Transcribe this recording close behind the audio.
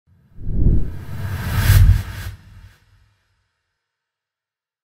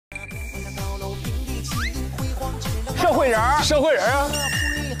人儿，社会人啊。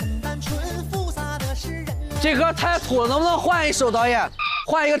这歌太土了，能不能换一首？导演，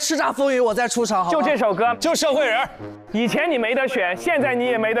换一个叱咤风云，我再出场好吗？就这首歌，就社会人。以前你没得选，现在你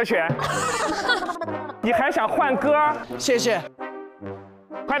也没得选。你还想换歌？谢谢。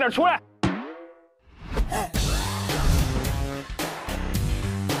快点出来！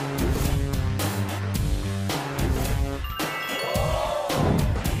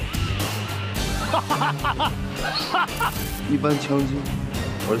一般枪击，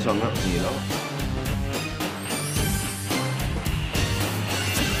我是小明，你呢？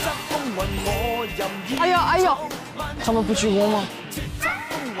哎呦哎呦，他们不鞠躬吗？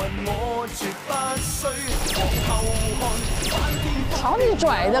瞧你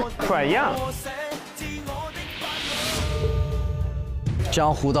拽的，拽样。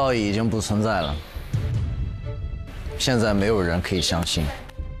江湖道义已经不存在了，现在没有人可以相信。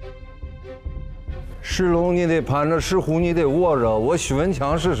是龙你得盘着，是虎你得卧着。我许文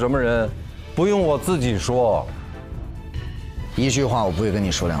强是什么人，不用我自己说。一句话我不会跟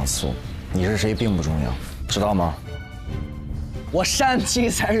你说2次，你是谁并不重要，知道吗？我山鸡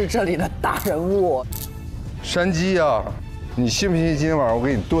才是这里的大人物。山鸡呀，你信不信今天晚上我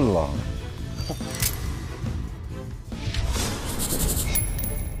给你炖了？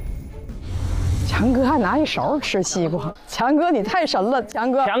强哥还拿一勺吃西瓜，强哥你太神了，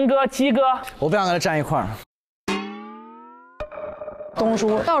强哥。强哥、鸡哥，我不想跟他站一块儿。东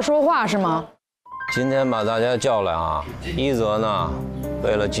叔要说话是吗？今天把大家叫来啊，一则呢，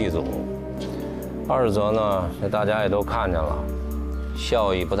为了祭祖；二则呢，这大家也都看见了，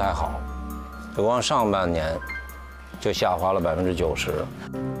效益不太好，就光上半年就下滑了90%。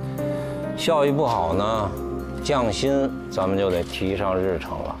效益不好呢，降薪咱们就得提上日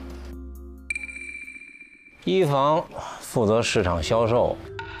程了。一房负责市场销售，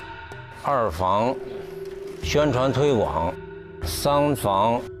二房宣传推广，三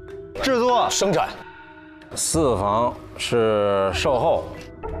房制作生产，四房是售后。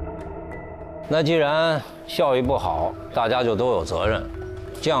那既然效益不好，大家就都有责任，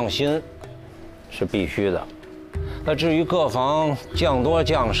降薪是必须的。那至于各房降多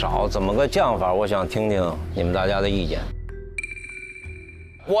降少，怎么个降法，我想听听你们大家的意见。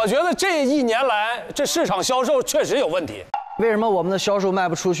我觉得这1年来，这市场销售确实有问题。为什么我们的销售卖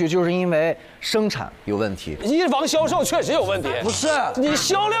不出去？就是因为生产有问题。一房销售确实有问题。不是，你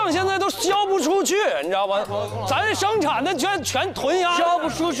销量现在都销不出去，你知道吗？咱生产的全囤压。销不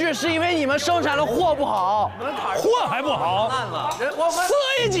出去是因为你们生产的货不好，货还不好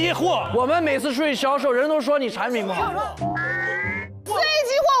，4A级货。我们每次出去销售，人都说你产品不好。4A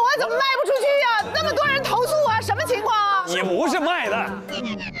级货我怎么卖不出去呀？那么多人投诉啊，什么情况啊？你不是卖的，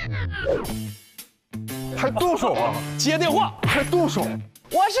还动手啊？接电话还动手？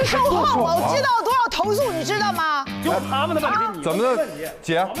我是售后，我知道多少投诉，你知道吗？就他们的问题。怎么的，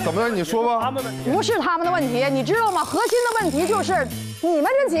姐？怎么的？你说吧。不是他们的问题，你知道吗？核心的问题就是你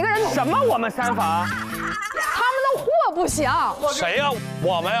们这几个人什么？我们3房，他们的货不行。谁呀？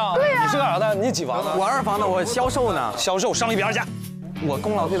我们呀？对呀。你是干啥的？你几房的？我2房的，我销售呢。销售上一边去。我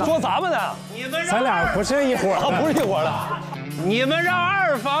功劳最大。说咱们呢？咱俩不是一伙不是一伙的。你们让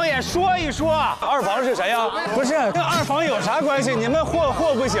2房也说一说。2房是谁呀？不是，跟2房有啥关系？你们货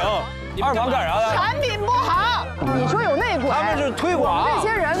不行。2房干啥的？产品不好。你说有内鬼？他们是推广。这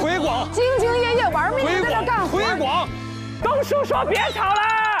些人推广，兢兢业业玩命在这干活。推广。东叔说别吵了。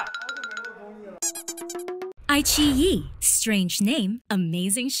iQiyi, strange name,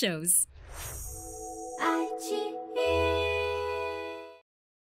 amazing shows.